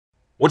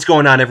What's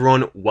going on,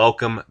 everyone?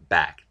 Welcome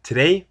back.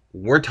 Today,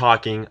 we're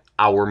talking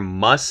our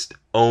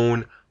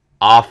must-own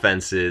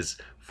offenses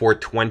for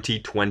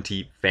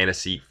 2020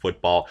 fantasy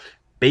football.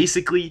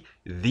 Basically,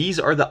 these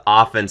are the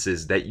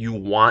offenses that you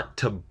want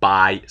to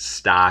buy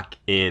stock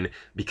in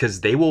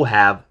because they will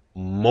have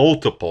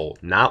multiple,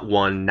 not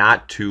one,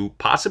 not two,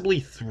 possibly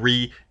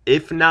three,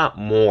 if not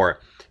more,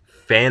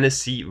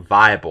 fantasy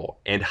viable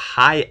and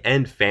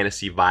high-end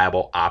fantasy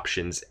viable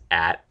options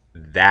at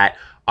that,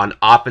 on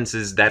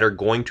offenses that are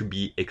going to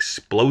be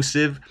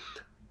explosive,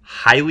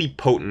 highly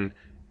potent,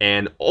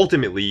 and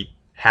ultimately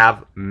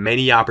have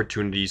many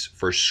opportunities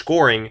for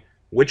scoring,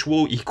 which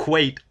will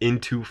equate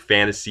into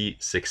fantasy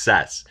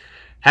success.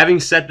 Having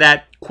said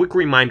that, quick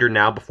reminder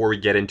now before we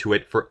get into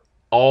it, for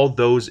all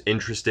those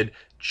interested,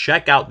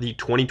 check out the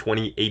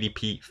 2020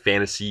 ADP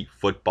Fantasy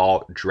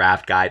Football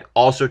Draft Guide.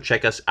 Also,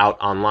 check us out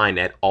online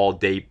at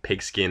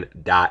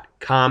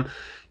alldaypigskin.com.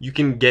 You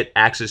can get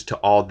access to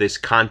all this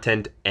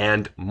content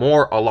and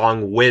more,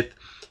 along with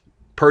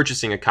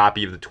purchasing a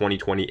copy of the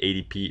 2020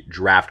 ADP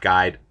Draft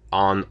Guide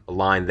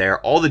online there.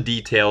 All the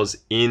details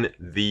in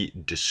the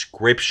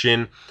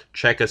description.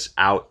 Check us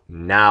out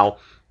now.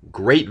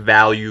 Great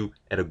value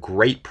at a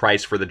great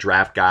price for the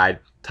draft guide.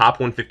 Top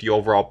 150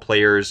 overall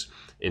players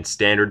in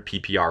standard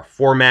PPR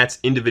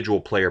formats,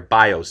 individual player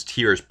bios,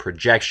 tiers,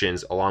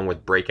 projections, along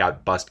with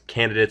breakout bust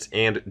candidates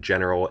and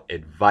general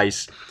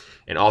advice.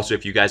 And also,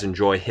 if you guys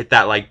enjoy, hit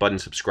that like button,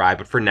 subscribe.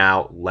 But for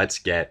now, let's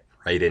get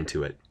right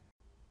into it.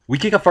 We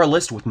kick off our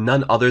list with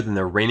none other than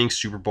the reigning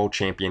Super Bowl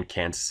champion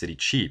Kansas City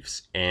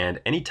Chiefs.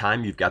 And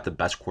anytime you've got the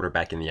best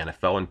quarterback in the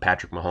NFL in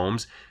Patrick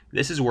Mahomes,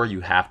 this is where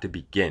you have to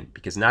begin,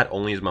 because not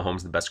only is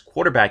Mahomes the best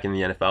quarterback in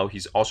the NFL,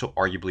 he's also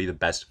arguably the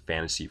best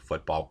fantasy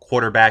football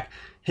quarterback.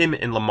 Him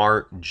and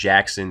Lamar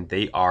Jackson,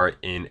 they are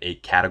in a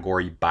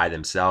category by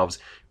themselves.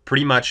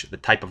 Pretty much the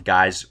type of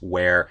guys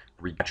where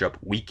we match up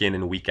week in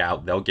and week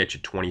out, they'll get you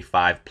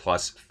 25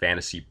 plus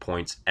fantasy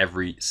points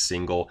every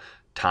single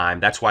time.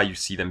 That's why you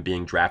see them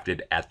being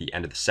drafted at the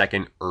end of the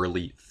second,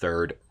 early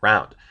third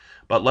round.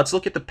 But let's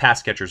look at the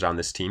pass catchers on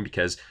this team,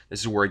 because this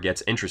is where it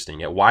gets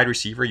interesting. At wide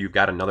receiver, you've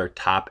got another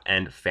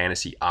top-end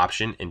fantasy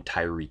option in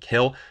Tyreek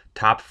Hill.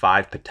 Top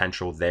 5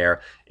 potential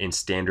there in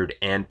standard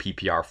and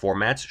PPR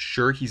formats.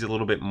 Sure, he's a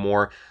little bit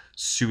more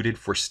suited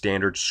for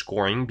standard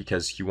scoring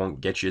because he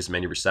won't get you as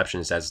many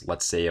receptions as,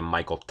 let's say, a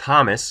Michael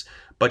Thomas,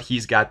 but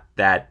he's got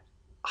that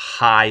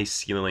high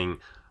ceiling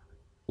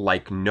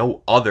like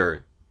no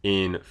other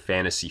in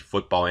fantasy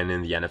football and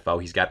in the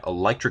NFL. He's got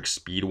electric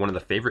speed, one of the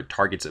favorite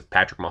targets of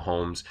Patrick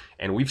Mahomes,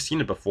 and we've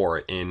seen it before.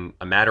 In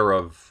a matter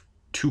of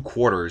 2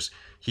 quarters,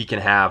 he can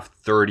have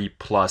 30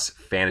 plus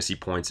fantasy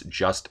points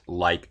just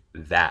like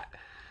that.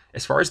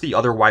 As far as the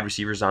other wide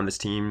receivers on this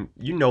team,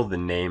 you know the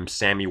names: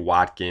 Sammy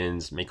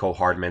Watkins, Mecole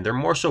Hardman. They're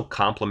more so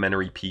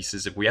complementary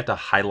pieces. If we had to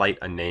highlight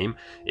a name,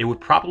 it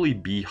would probably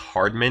be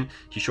Hardman.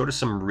 He showed us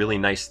some really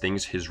nice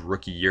things his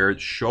rookie year,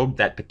 showed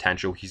that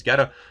potential. He's got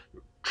a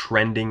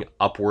trending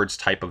upwards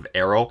type of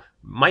arrow.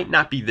 Might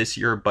not be this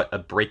year, but a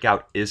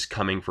breakout is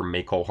coming for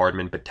Mecole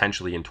Hardman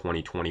potentially in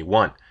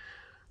 2021.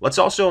 Let's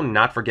also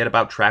not forget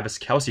about Travis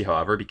Kelce,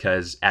 however,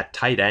 because at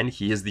tight end,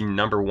 he is the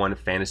 #1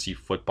 fantasy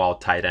football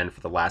tight end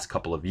for the last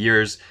couple of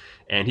years,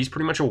 and he's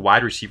pretty much a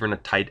wide receiver in a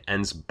tight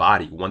end's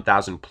body.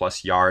 1,000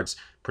 plus yards,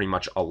 pretty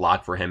much a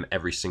lot for him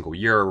every single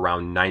year,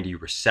 around 90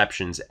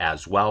 receptions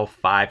as well,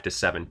 5 to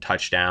 7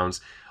 touchdowns.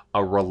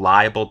 A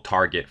reliable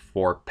target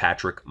for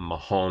Patrick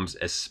Mahomes,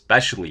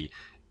 especially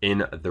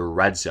in the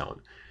red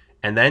zone.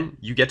 And then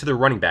you get to the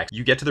running back.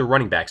 You get to the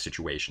running back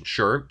situation.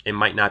 Sure, it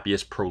might not be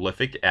as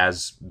prolific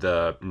as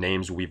the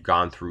names we've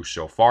gone through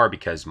so far,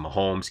 because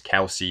Mahomes,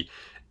 Kelce,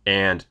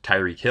 and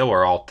Tyreek Hill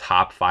are all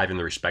top 5 in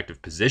their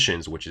respective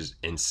positions, which is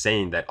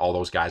insane that all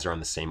those guys are on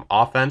the same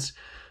offense.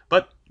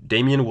 But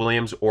Damian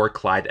Williams or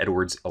Clyde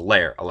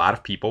Edwards-Helaire. A lot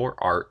of people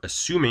are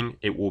assuming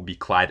it will be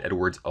Clyde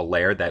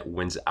Edwards-Helaire that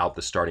wins out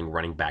the starting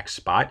running back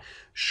spot.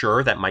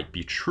 Sure, that might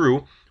be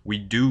true. We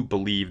do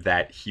believe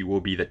that he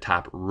will be the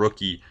top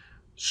rookie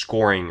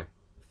scoring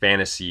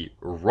fantasy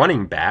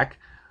running back.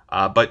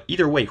 But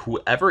either way,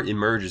 whoever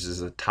emerges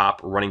as the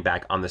top running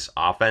back on this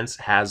offense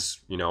has,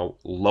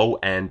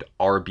 low-end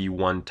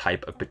RB1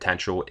 type of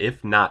potential,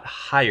 if not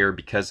higher,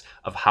 because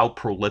of how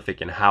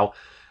prolific and how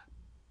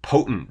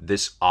potent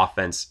this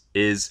offense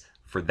is.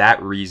 For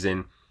that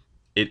reason,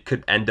 it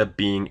could end up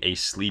being a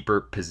sleeper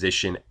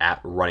position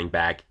at running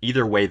back.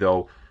 Either way,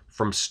 though,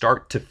 from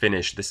start to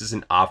finish, this is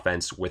an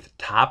offense with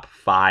top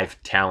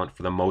 5 talent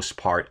for the most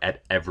part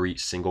at every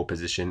single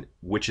position,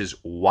 which is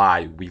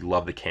why we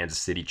love the Kansas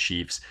City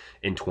Chiefs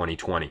in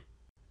 2020.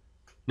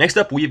 Next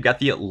up, we've got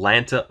the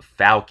Atlanta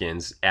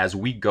Falcons as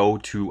we go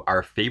to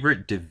our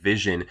favorite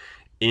division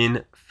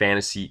in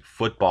fantasy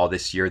football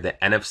this year, the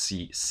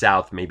NFC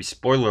South. Maybe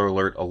spoiler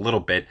alert a little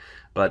bit,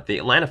 but the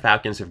Atlanta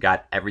Falcons have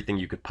got everything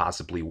you could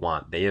possibly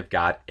want. They have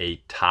got a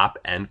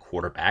top-end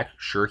quarterback.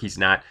 Sure, he's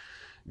not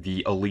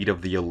the elite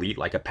of the elite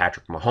like a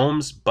Patrick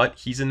Mahomes, but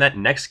he's in that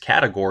next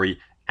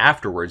category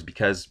afterwards,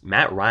 because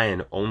Matt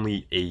Ryan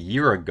only a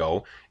year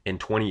ago in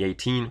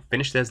 2018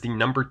 finished as the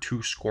number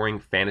 2 scoring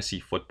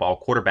fantasy football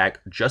quarterback,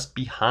 just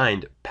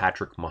behind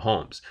Patrick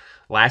Mahomes.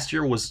 Last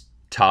year was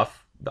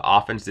tough. The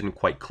offense didn't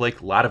quite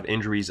click. A lot of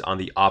injuries on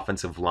the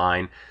offensive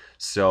line.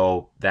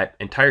 So that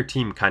entire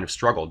team kind of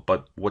struggled.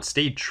 But what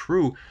stayed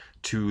true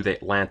to the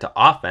Atlanta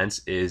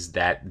offense is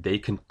that they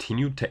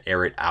continued to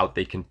air it out.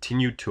 They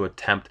continued to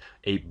attempt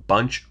a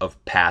bunch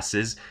of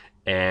passes.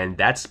 And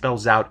that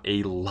spells out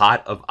a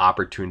lot of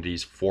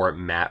opportunities for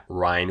Matt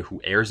Ryan,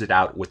 who airs it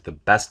out with the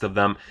best of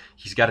them.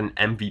 He's got an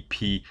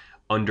MVP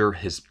under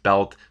his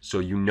belt, so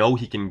you know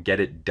he can get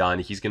it done.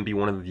 He's going to be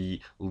one of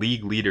the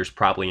league leaders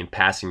probably in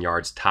passing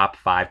yards, top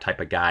 5 type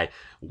of guy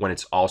when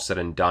it's all said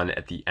and done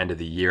at the end of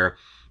the year.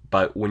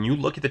 But when you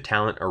look at the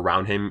talent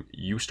around him,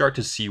 you start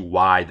to see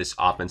why this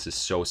offense is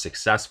so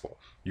successful.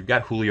 You've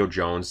got Julio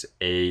Jones,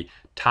 a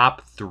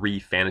top 3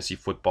 fantasy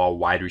football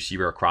wide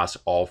receiver across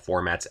all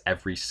formats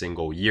every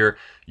single year.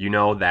 You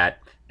know that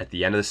at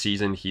the end of the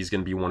season, he's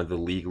going to be one of the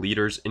league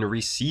leaders in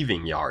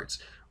receiving yards,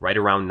 right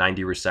around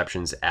 90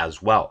 receptions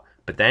as well.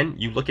 But then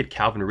you look at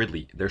Calvin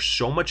Ridley. There's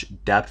so much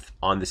depth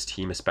on this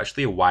team,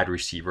 especially a wide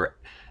receiver.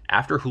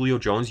 After Julio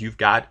Jones, you've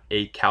got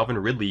a Calvin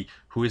Ridley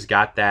who has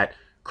got that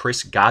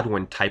Chris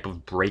Godwin type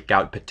of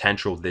breakout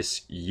potential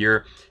this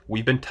year.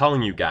 We've been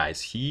telling you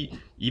guys, he,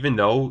 even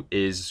though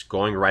is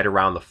going right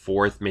around the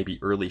 4th, maybe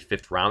early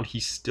 5th round,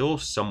 he's still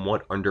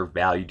somewhat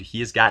undervalued. He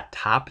has got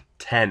top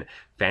 10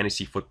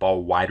 fantasy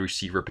football wide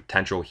receiver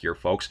potential here,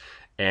 folks.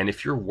 And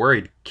if you're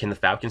worried, can the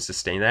Falcons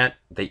sustain that?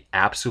 They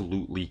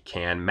absolutely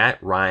can.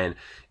 Matt Ryan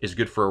is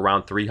good for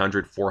around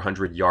 300,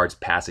 400 yards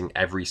passing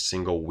every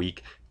single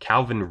week.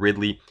 Calvin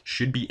Ridley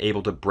should be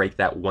able to break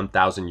that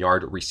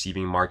 1,000-yard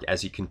receiving mark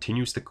as he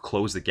continues to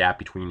close the gap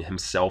between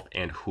himself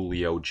and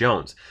Julio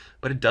Jones.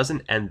 But it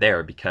doesn't end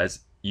there, because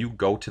you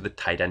go to the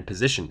tight end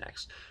position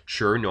next.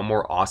 Sure, no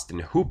more Austin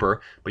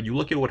Hooper, but you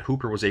look at what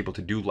Hooper was able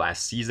to do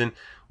last season,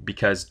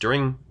 because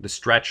during the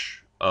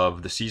stretch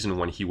of the season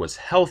when he was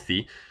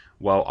healthy,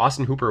 well,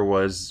 Austin Hooper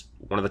was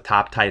one of the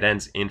top tight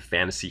ends in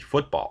fantasy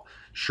football.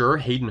 Sure,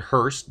 Hayden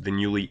Hurst, the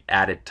newly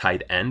added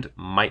tight end,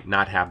 might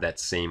not have that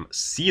same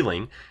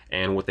ceiling,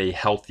 and with a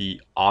healthy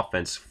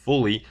offense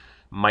fully,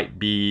 might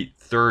be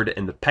 3rd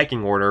in the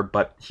pecking order,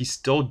 but he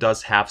still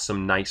does have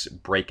some nice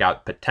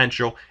breakout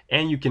potential,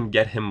 and you can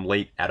get him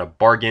late at a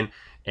bargain,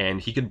 and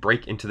he could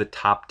break into the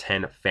top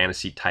 10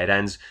 fantasy tight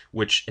ends,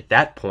 which at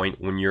that point,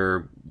 when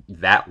you're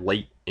that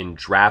late in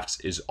drafts,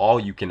 is all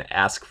you can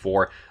ask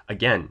for.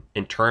 Again,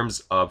 in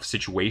terms of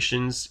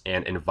situations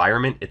and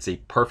environment, it's a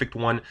perfect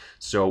one.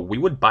 So we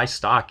would buy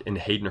stock in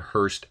Hayden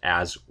Hurst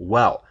as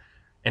well.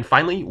 And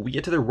finally, we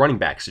get to the running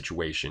back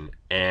situation.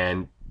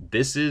 And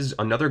this is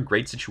another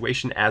great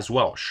situation as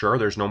well. Sure,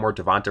 there's no more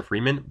Devonta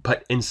Freeman,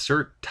 but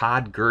insert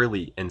Todd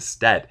Gurley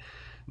instead.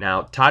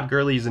 Now, Todd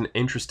Gurley is an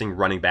interesting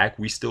running back.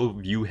 We still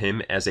view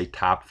him as a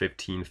top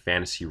 15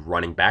 fantasy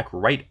running back,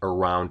 right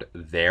around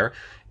there.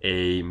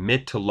 A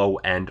mid to low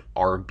end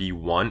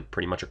RB1,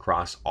 pretty much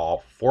across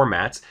all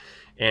formats.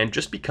 And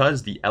just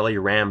because the LA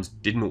Rams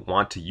didn't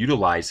want to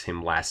utilize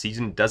him last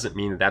season doesn't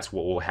mean that that's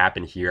what will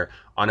happen here.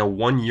 On a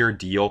 1-year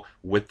deal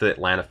with the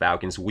Atlanta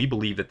Falcons, we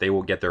believe that they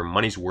will get their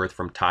money's worth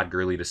from Todd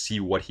Gurley to see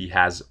what he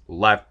has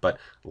left. But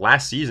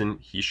last season,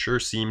 he sure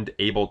seemed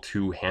able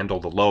to handle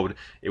the load.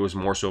 It was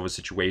more so of a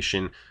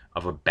situation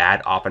of a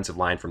bad offensive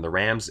line from the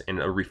Rams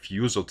and a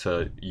refusal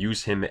to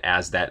use him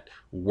as that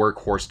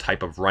workhorse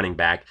type of running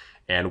back.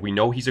 And we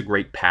know he's a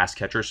great pass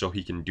catcher, so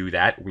he can do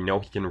that. We know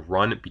he can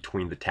run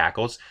between the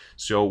tackles.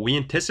 So we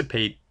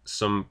anticipate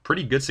some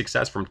pretty good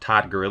success from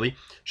Todd Gurley.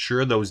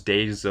 Sure, those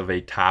days of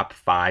a top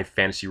 5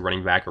 fantasy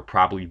running back are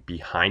probably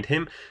behind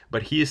him,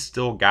 but he has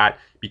still got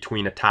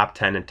between a top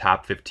 10 and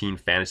top 15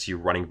 fantasy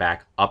running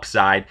back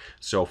upside.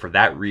 So for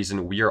that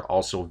reason, we are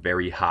also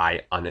very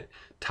high on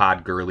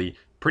Todd Gurley.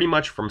 Pretty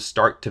much from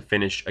start to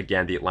finish,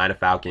 again, the Atlanta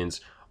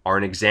Falcons are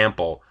an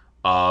example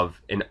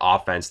of an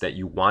offense that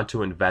you want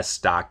to invest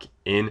stock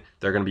in.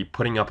 They're going to be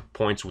putting up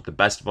points with the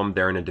best of them.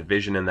 They're in a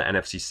division in the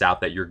NFC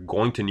South that you're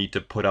going to need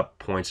to put up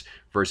points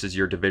versus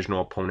your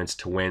divisional opponents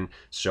to win.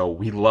 So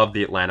we love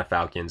the Atlanta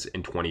Falcons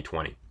in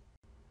 2020.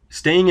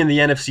 Staying in the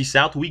NFC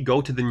South, we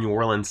go to the New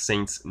Orleans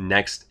Saints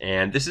next,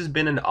 and this has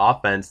been an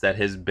offense that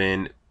has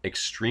been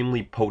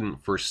extremely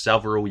potent for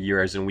several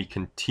years, and we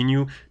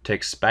continue to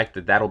expect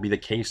that that'll be the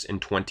case in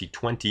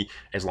 2020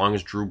 as long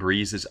as Drew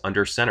Brees is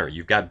under center.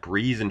 You've got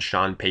Brees and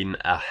Sean Payton,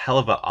 a hell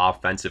of an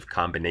offensive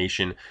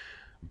combination.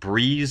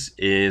 Brees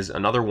is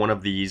another one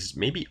of these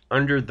maybe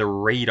under the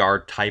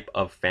radar type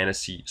of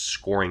fantasy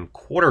scoring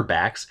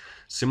quarterbacks,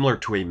 similar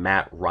to a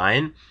Matt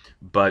Ryan,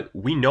 but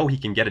we know he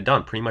can get it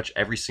done pretty much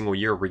every single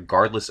year,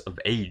 regardless of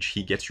age.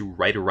 He gets you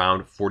right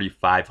around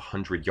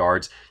 4,500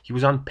 yards. He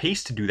was on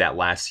pace to do that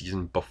last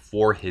season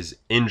before his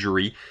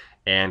injury,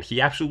 and he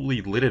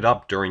absolutely lit it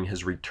up during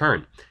his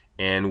return.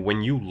 And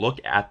when you look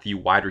at the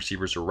wide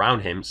receivers around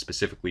him,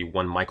 specifically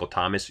one Michael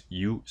Thomas,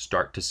 you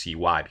start to see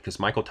why. Because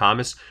Michael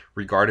Thomas,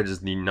 regarded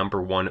as the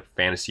 #1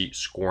 fantasy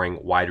scoring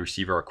wide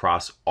receiver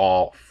across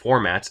all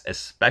formats,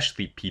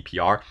 especially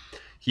PPR,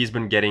 he's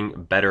been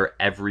getting better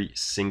every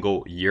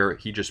single year.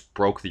 He just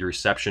broke the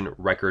reception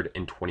record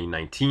in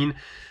 2019.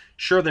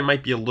 Sure, there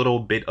might be a little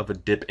bit of a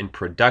dip in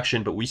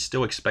production, but we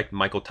still expect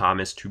Michael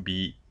Thomas to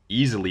be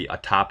easily a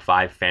top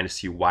 5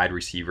 fantasy wide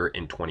receiver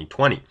in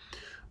 2020.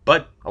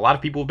 But a lot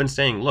of people have been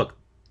saying, look,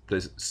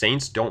 the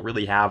Saints don't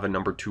really have a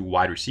 #2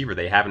 wide receiver.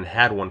 They haven't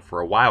had one for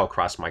a while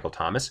across Michael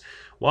Thomas.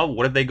 Well,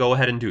 what did they go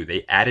ahead and do?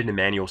 They added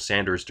Emmanuel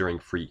Sanders during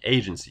free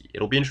agency.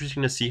 It'll be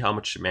interesting to see how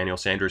much Emmanuel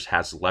Sanders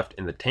has left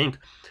in the tank,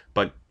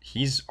 but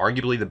he's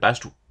arguably the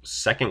best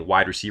second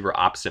wide receiver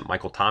opposite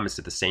Michael Thomas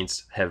that the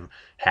Saints have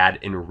had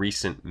in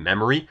recent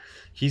memory.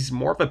 He's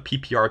more of a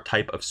PPR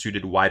type of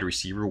suited wide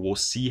receiver. We'll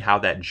see how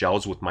that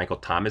gels with Michael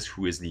Thomas,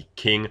 who is the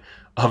king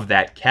of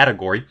that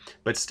category.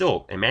 But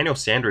still, Emmanuel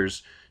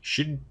Sanders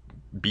should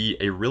be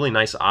a really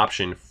nice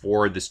option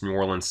for this New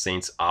Orleans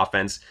Saints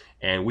offense.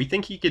 And we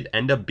think he could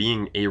end up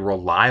being a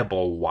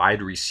reliable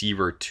wide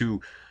receiver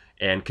too.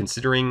 And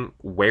considering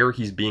where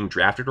he's being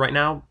drafted right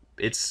now,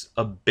 it's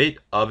a bit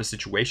of a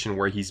situation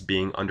where he's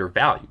being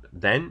undervalued.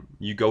 Then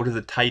you go to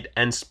the tight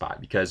end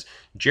spot, because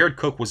Jared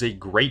Cook was a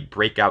great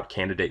breakout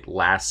candidate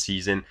last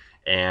season,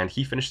 and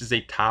he finished as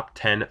a top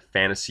 10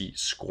 fantasy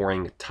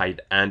scoring tight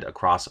end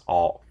across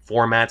all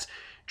formats.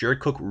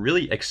 Jared Cook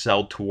really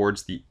excelled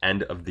towards the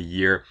end of the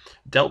year,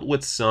 dealt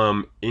with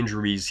some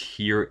injuries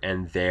here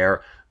and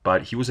there,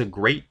 but he was a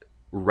great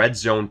red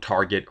zone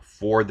target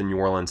for the New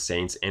Orleans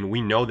Saints, and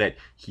we know that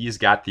he's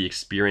got the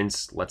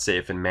experience. Let's say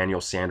if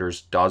Emmanuel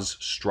Sanders does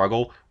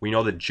struggle, we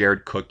know that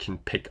Jared Cook can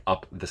pick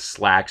up the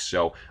slack.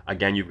 So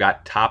again, you've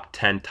got top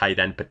 10 tight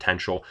end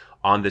potential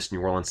on this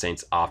New Orleans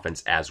Saints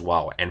offense as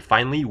well. And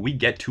finally, we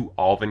get to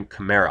Alvin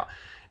Kamara.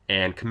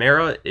 And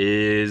Kamara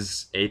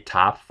is a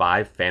top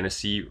 5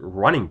 fantasy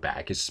running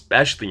back,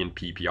 especially in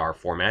PPR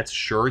formats.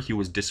 Sure, he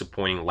was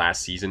disappointing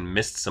last season,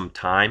 missed some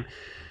time,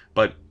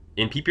 but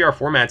in PPR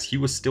formats, he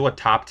was still a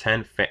top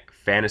 10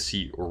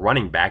 fantasy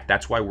running back.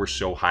 That's why we're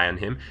so high on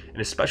him.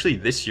 And especially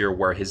this year,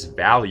 where his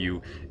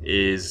value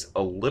is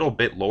a little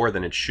bit lower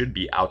than it should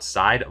be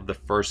outside of the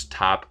first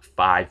top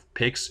 5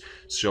 picks.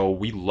 So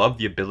we love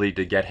the ability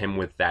to get him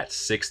with that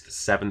 6th,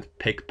 7th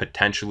pick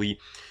potentially.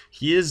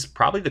 He is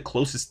probably the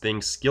closest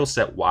thing skill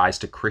set wise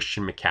to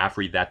Christian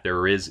McCaffrey that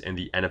there is in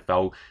the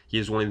NFL. He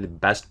is one of the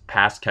best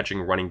pass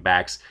catching running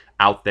backs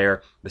out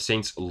there. The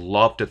Saints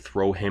love to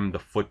throw him the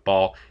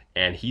football,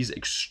 and he's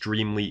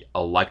extremely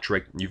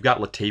electric. You've got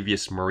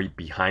Latavius Murray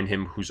behind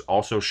him, who's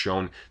also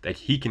shown that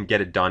he can get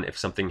it done if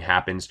something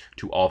happens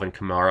to Alvin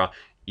Kamara.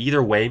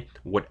 Either way,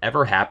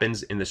 whatever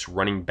happens in this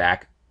running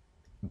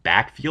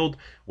backfield,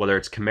 whether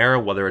it's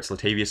Kamara, whether it's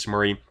Latavius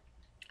Murray,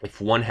 if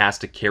one has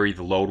to carry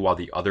the load while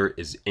the other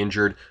is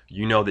injured,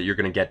 you know that you're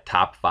going to get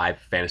top 5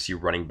 fantasy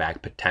running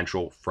back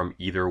potential from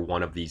either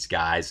one of these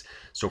guys.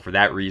 So for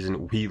that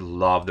reason, we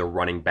love the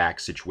running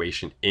back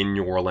situation in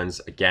New Orleans.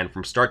 Again,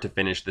 from start to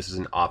finish, this is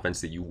an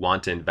offense that you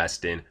want to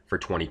invest in for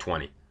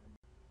 2020.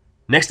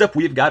 Next up,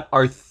 we've got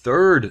our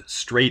 3rd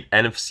straight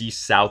NFC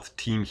South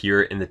team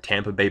here in the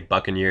Tampa Bay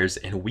Buccaneers,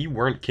 and we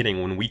weren't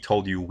kidding when we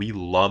told you we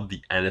love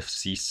the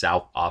NFC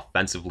South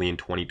offensively in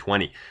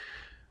 2020.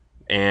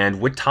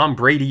 And with Tom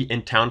Brady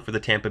in town for the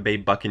Tampa Bay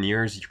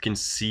Buccaneers, you can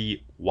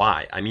see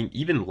why. I mean,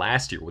 even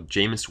last year with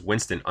Jameis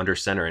Winston under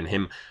center and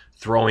him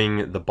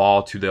throwing the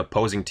ball to the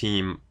opposing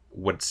team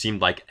what seemed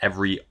like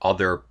every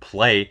other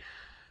play,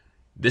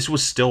 this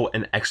was still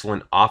an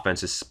excellent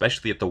offense,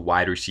 especially at the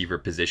wide receiver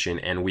position,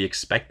 and we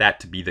expect that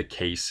to be the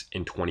case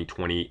in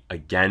 2020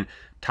 again.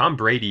 Tom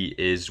Brady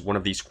is one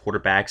of these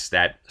quarterbacks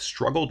that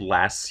struggled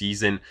last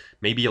season.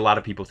 Maybe a lot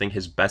of people think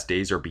his best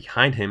days are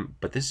behind him,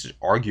 but this is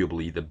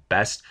arguably the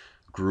best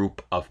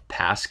group of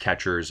pass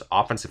catchers,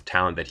 offensive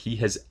talent that he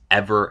has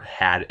ever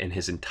had in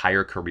his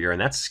entire career. And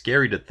that's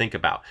scary to think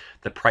about.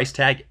 The price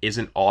tag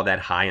isn't all that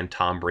high in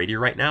Tom Brady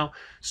right now,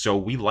 so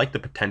we like the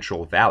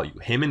potential value.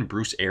 Him and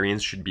Bruce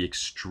Arians should be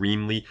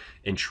extremely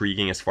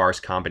intriguing as far as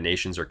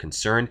combinations are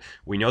concerned.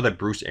 We know that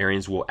Bruce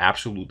Arians will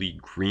absolutely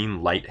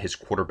green light his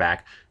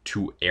quarterback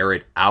to air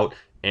it out,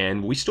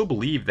 and we still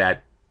believe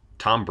that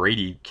Tom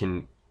Brady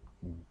can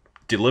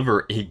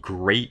deliver a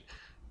great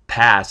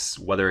pass,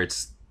 whether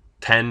it's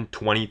 10,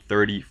 20,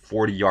 30,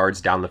 40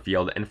 yards down the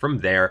field. And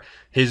from there,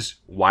 his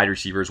wide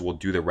receivers will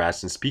do the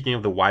rest. And speaking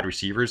of the wide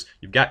receivers,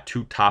 you've got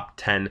 2 top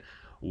 10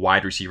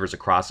 wide receivers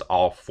across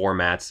all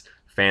formats,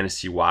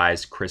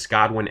 fantasy-wise, Chris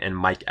Godwin and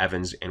Mike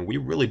Evans. And we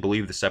really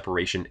believe the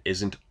separation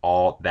isn't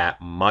all that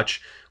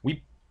much.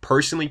 We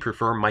personally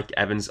prefer Mike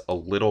Evans a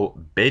little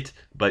bit,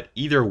 but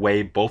either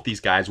way, both these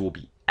guys will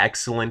be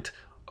excellent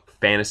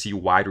fantasy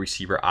wide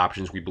receiver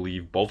options. We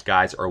believe both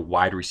guys are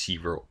wide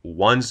receiver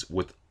ones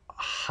with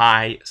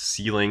high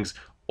ceilings,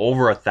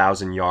 over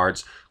 1,000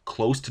 yards,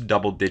 close to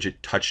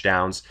double-digit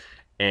touchdowns,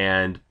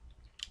 and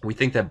we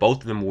think that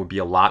both of them will be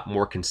a lot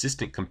more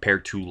consistent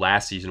compared to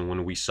last season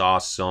when we saw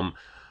some,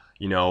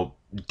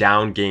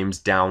 down games,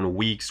 down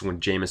weeks when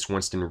Jameis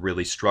Winston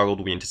really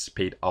struggled. We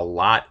anticipate a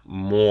lot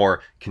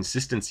more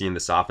consistency in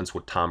this offense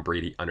with Tom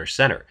Brady under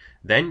center.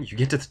 Then you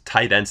get to the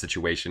tight end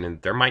situation,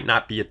 and there might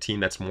not be a team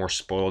that's more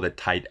spoiled at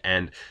tight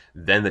end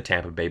than the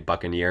Tampa Bay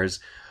Buccaneers.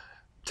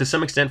 To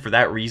some extent, for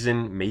that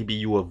reason, maybe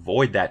you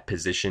avoid that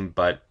position,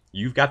 but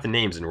you've got the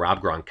names in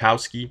Rob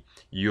Gronkowski,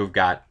 you've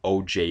got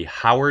O.J.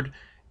 Howard,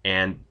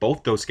 and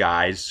both those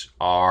guys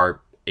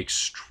are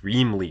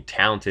extremely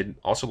talented.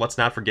 Also, let's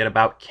not forget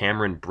about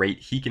Cameron Brate.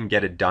 He can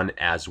get it done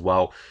as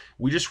well.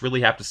 We just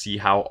really have to see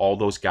how all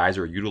those guys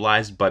are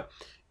utilized, but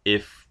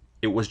if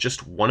it was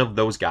just one of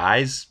those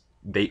guys,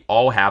 they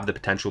all have the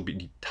potential to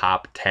be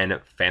top 10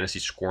 fantasy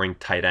scoring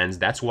tight ends.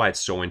 That's why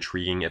it's so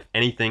intriguing. If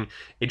anything,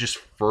 it just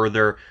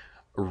further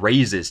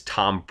raises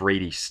Tom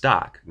Brady's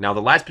stock. Now,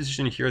 the last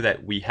position here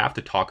that we have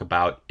to talk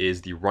about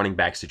is the running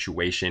back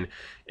situation.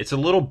 It's a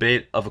little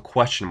bit of a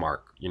question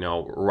mark.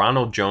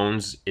 Ronald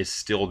Jones is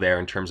still there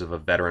in terms of a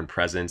veteran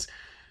presence.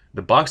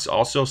 The Bucs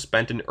also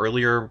spent an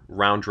earlier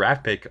round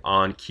draft pick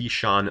on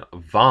Keyshawn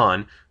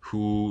Vaughn,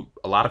 who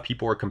a lot of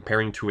people are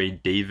comparing to a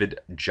David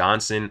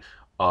Johnson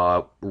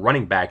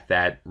running back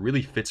that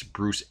really fits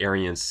Bruce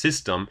Arians'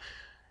 system,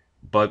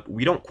 but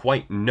we don't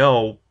quite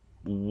know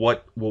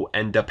what will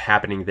end up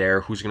happening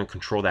there, who's going to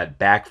control that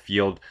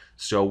backfield.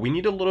 So we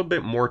need a little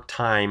bit more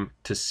time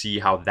to see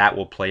how that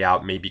will play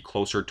out, maybe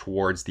closer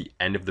towards the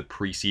end of the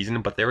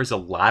preseason. But there is a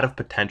lot of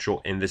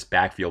potential in this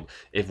backfield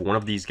if one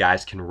of these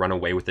guys can run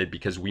away with it,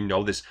 because we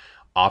know this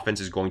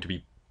offense is going to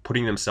be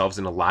putting themselves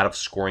in a lot of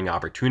scoring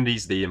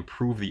opportunities. They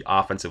improve the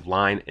offensive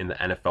line in the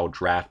NFL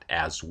draft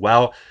as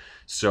well.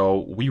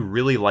 So we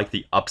really like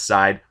the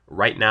upside.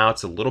 Right now,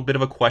 it's a little bit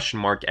of a question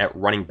mark at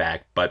running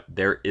back, but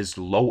there is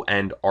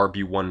low-end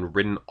RB1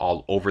 written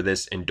all over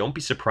this. And don't be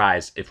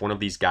surprised if one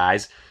of these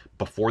guys,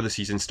 before the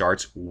season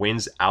starts,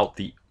 wins out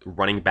the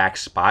running back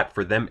spot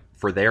for them,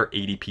 for their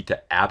ADP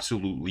to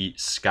absolutely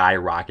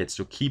skyrocket.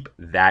 So keep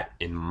that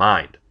in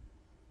mind.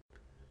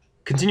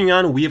 Continuing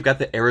on, we have got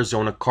the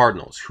Arizona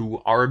Cardinals,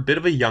 who are a bit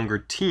of a younger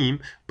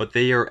team, but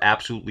they are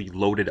absolutely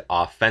loaded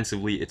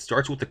offensively. It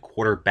starts with the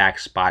quarterback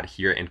spot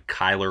here in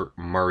Kyler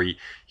Murray.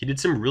 He did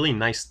some really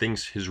nice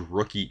things his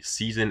rookie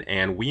season,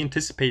 and we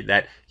anticipate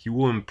that he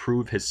will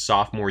improve his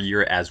sophomore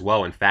year as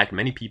well. In fact,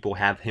 many people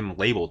have him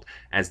labeled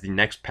as the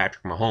next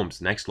Patrick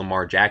Mahomes, next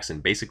Lamar Jackson,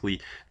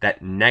 basically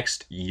that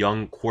next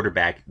young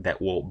quarterback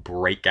that will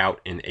break out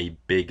in a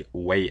big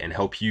way and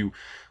help you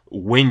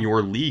win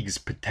your leagues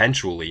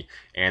potentially.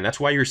 And that's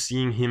why you're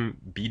seeing him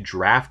be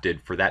drafted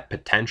for that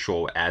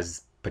potential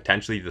as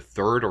potentially the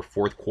third or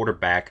fourth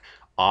quarterback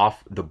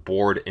off the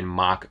board in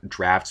mock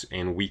drafts.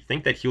 And we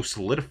think that he'll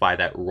solidify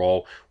that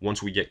role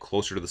once we get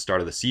closer to the start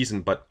of the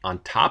season. But on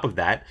top of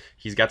that,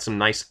 he's got some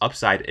nice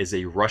upside as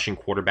a rushing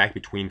quarterback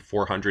between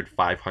 400,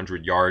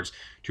 500 yards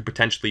to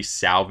potentially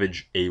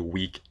salvage a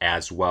week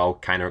as well,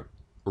 kind of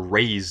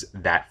raise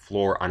that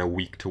floor on a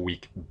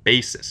week-to-week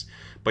basis.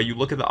 But you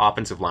look at the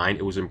offensive line,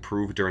 it was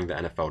improved during the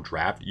NFL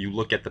draft. You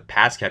look at the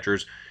pass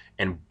catchers,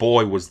 and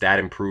boy, was that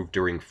improved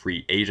during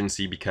free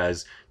agency,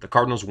 because the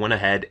Cardinals went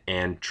ahead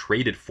and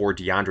traded for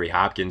DeAndre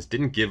Hopkins,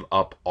 didn't give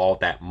up all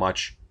that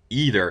much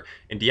either.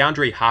 And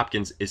DeAndre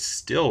Hopkins is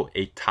still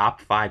a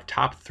top 5,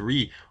 top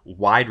 3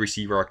 wide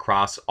receiver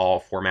across all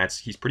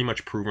formats. He's pretty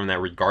much proven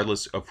that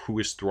regardless of who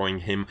is throwing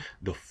him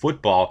the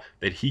football,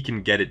 that he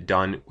can get it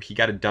done. He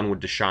got it done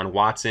with Deshaun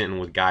Watson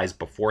and with guys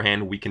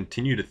beforehand. We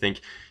continue to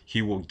think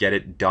he will get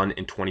it done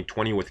in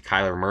 2020 with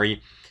Kyler Murray.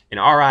 In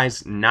our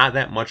eyes, not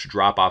that much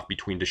drop off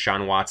between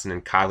Deshaun Watson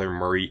and Kyler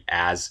Murray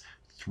as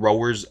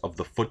throwers of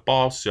the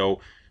football.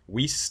 So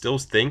we still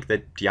think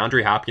that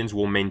DeAndre Hopkins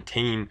will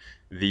maintain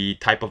the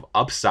type of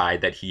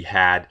upside that he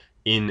had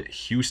in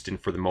Houston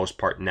for the most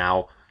part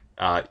now,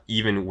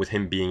 even with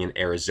him being in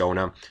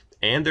Arizona.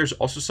 And there's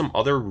also some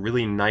other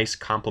really nice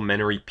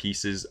complementary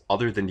pieces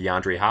other than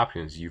DeAndre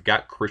Hopkins. You've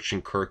got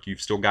Christian Kirk.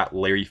 You've still got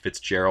Larry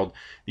Fitzgerald.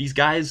 These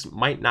guys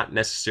might not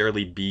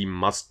necessarily be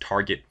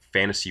must-target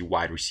fantasy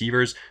wide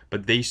receivers,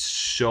 but they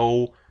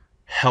so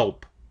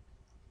help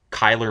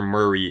Kyler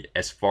Murray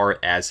as far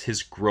as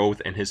his growth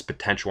and his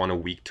potential on a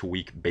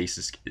week-to-week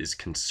basis is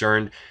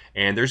concerned.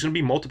 And there's going to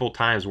be multiple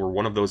times where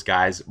one of those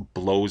guys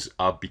blows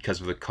up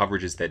because of the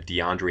coverages that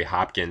DeAndre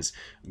Hopkins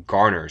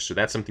garners. So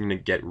that's something to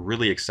get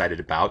really excited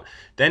about.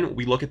 Then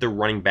we look at the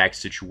running back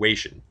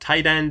situation.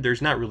 Tight end,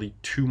 there's not really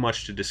too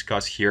much to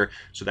discuss here.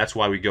 So that's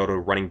why we go to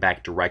running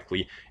back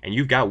directly. And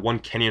you've got one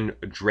Kenyon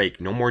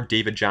Drake. No more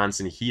David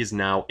Johnson. He is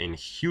now in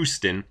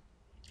Houston.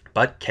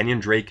 But Kenyon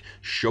Drake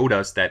showed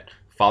us that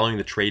following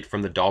the trade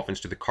from the Dolphins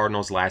to the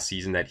Cardinals last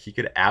season, that he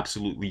could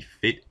absolutely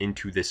fit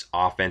into this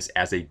offense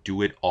as a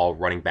do-it-all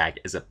running back,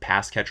 as a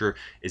pass catcher,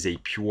 as a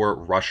pure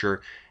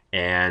rusher,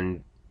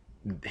 and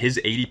his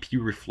ADP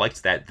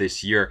reflects that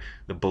this year.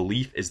 The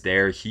belief is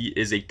there. He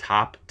is a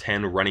top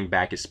 10 running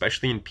back,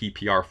 especially in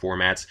PPR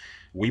formats.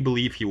 We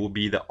believe he will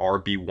be the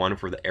RB1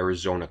 for the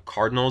Arizona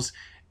Cardinals.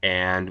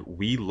 and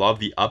we love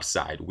the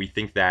upside. We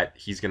think that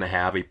he's going to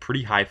have a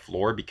pretty high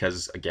floor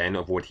because, again,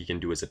 of what he can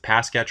do as a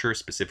pass catcher,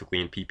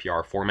 specifically in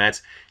PPR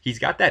formats. He's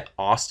got that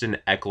Austin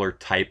Eckler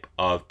type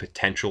of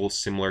potential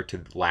similar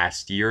to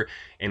last year,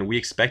 and we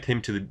expect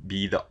him to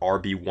be the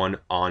RB1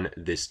 on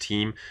this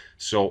team.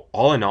 So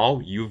all in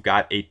all, you've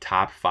got a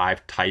top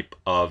 5 type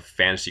of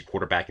fantasy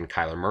quarterback in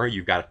Kyler Murray.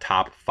 You've got a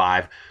top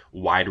 5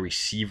 wide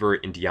receiver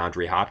in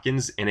DeAndre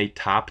Hopkins, and a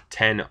top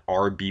 10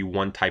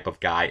 RB1 type of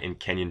guy in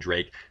Kenyon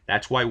Drake.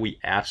 That's why we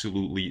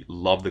absolutely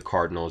love the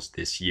Cardinals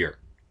this year.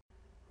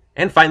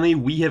 And finally,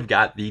 we have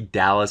got the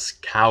Dallas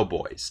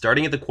Cowboys.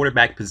 Starting at the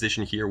quarterback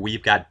position here,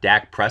 we've got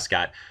Dak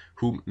Prescott,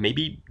 who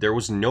maybe there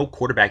was no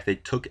quarterback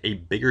that took a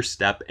bigger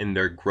step in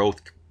their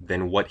growth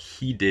than what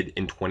he did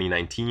in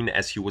 2019,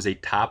 as he was a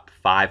top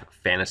 5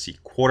 fantasy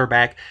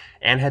quarterback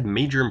and had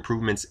major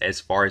improvements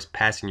as far as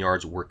passing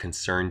yards were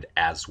concerned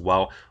as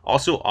well.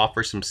 Also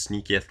offers some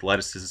sneaky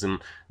athleticism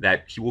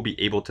that he will be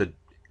able to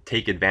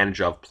take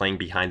advantage of playing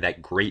behind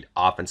that great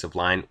offensive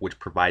line, which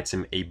provides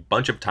him a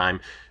bunch of time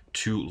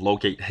to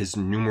locate his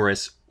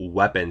numerous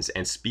weapons.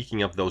 And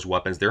speaking of those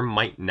weapons, there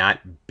might not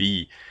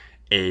be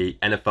a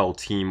NFL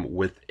team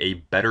with a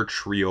better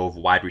trio of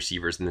wide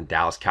receivers than the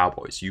Dallas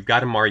Cowboys. You've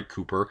got Amari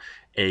Cooper,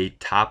 a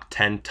top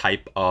 10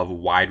 type of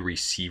wide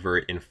receiver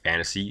in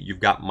fantasy.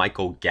 You've got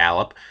Michael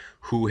Gallup,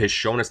 who has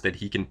shown us that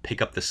he can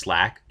pick up the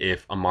slack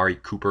if Amari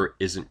Cooper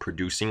isn't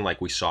producing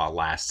like we saw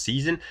last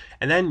season.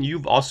 And then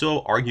you've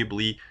also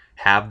arguably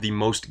have the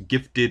most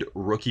gifted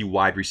rookie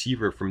wide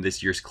receiver from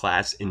this year's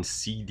class in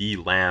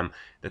CeeDee Lamb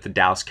that the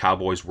Dallas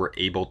Cowboys were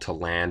able to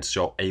land.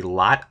 So a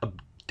lot of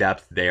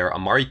depth there.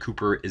 Amari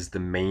Cooper is the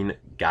main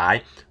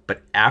guy,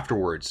 but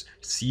afterwards,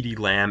 CeeDee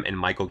Lamb and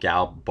Michael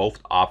Gallup both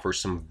offer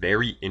some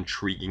very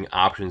intriguing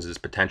options as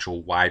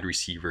potential wide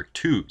receiver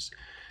 2s.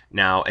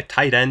 Now, at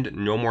tight end,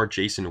 no more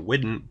Jason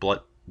Witten,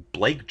 but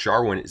Blake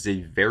Jarwin is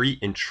a very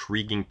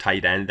intriguing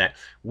tight end that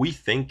we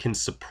think can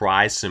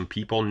surprise some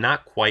people.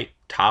 Not quite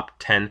top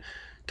 10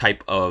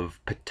 type of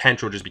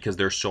potential just because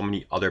there's so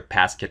many other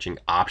pass catching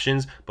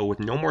options, but with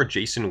no more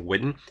Jason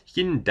Witten,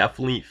 he can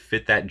definitely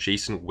fit that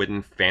Jason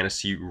Witten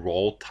fantasy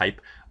role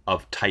type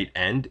of tight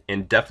end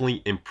and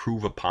definitely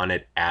improve upon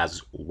it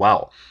as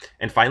well.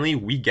 And finally,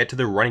 we get to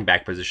the running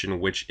back position,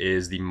 which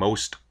is the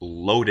most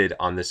loaded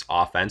on this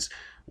offense,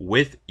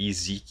 with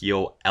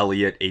Ezekiel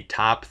Elliott, a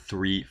top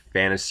 3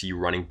 fantasy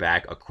running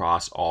back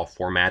across all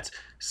formats.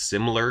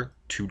 Similar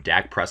to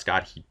Dak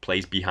Prescott, he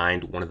plays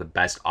behind one of the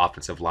best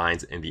offensive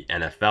lines in the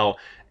NFL.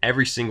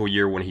 Every single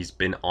year when he's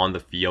been on the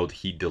field,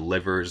 he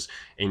delivers.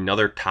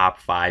 Another top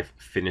 5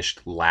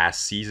 finished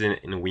last season,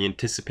 and we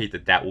anticipate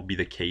that that will be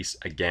the case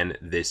again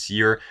this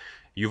year.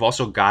 You've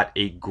also got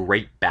a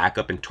great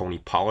backup in Tony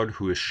Pollard,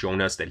 who has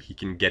shown us that he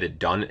can get it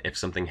done if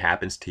something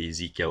happens to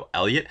Ezekiel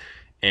Elliott.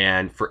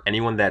 And for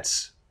anyone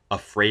that's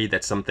afraid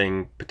that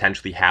something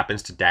potentially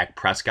happens to Dak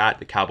Prescott,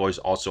 the Cowboys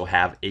also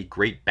have a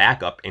great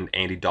backup in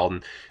Andy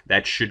Dalton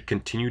that should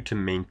continue to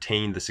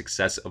maintain the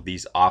success of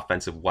these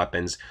offensive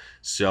weapons.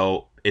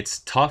 So it's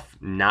tough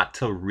not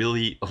to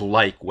really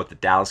like what the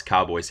Dallas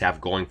Cowboys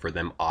have going for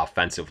them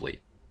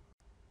offensively.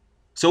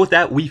 So with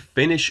that, we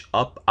finish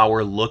up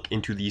our look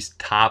into these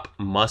top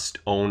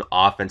must-own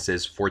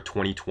offenses for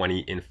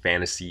 2020 in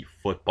fantasy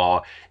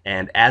football.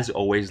 And as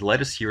always, let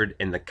us hear it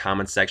in the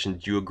comment section.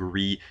 Do you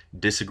agree,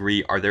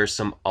 disagree? Are there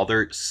some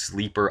other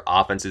sleeper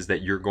offenses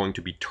that you're going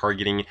to be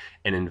targeting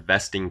and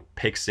investing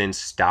picks in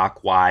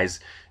stock-wise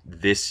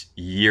this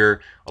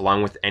year,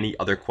 along with any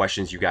other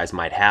questions you guys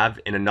might have?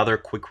 And another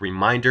quick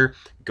reminder,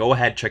 go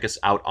ahead, check us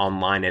out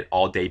online at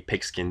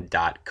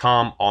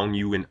alldaypigskin.com, all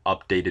new and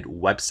updated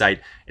website.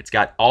 It's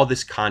got all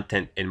this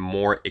content and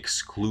more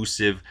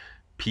exclusive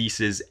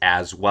pieces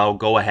as well.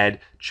 Go ahead,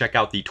 check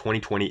out the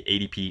 2020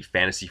 ADP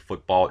Fantasy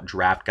Football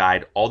Draft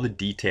Guide. All the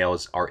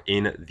details are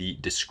in the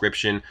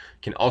description. You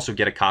can also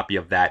get a copy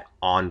of that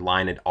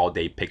online at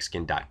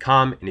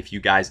alldaypigskin.com. And if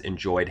you guys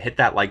enjoyed, hit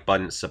that like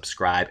button,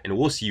 subscribe, and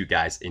we'll see you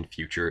guys in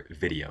future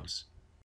videos.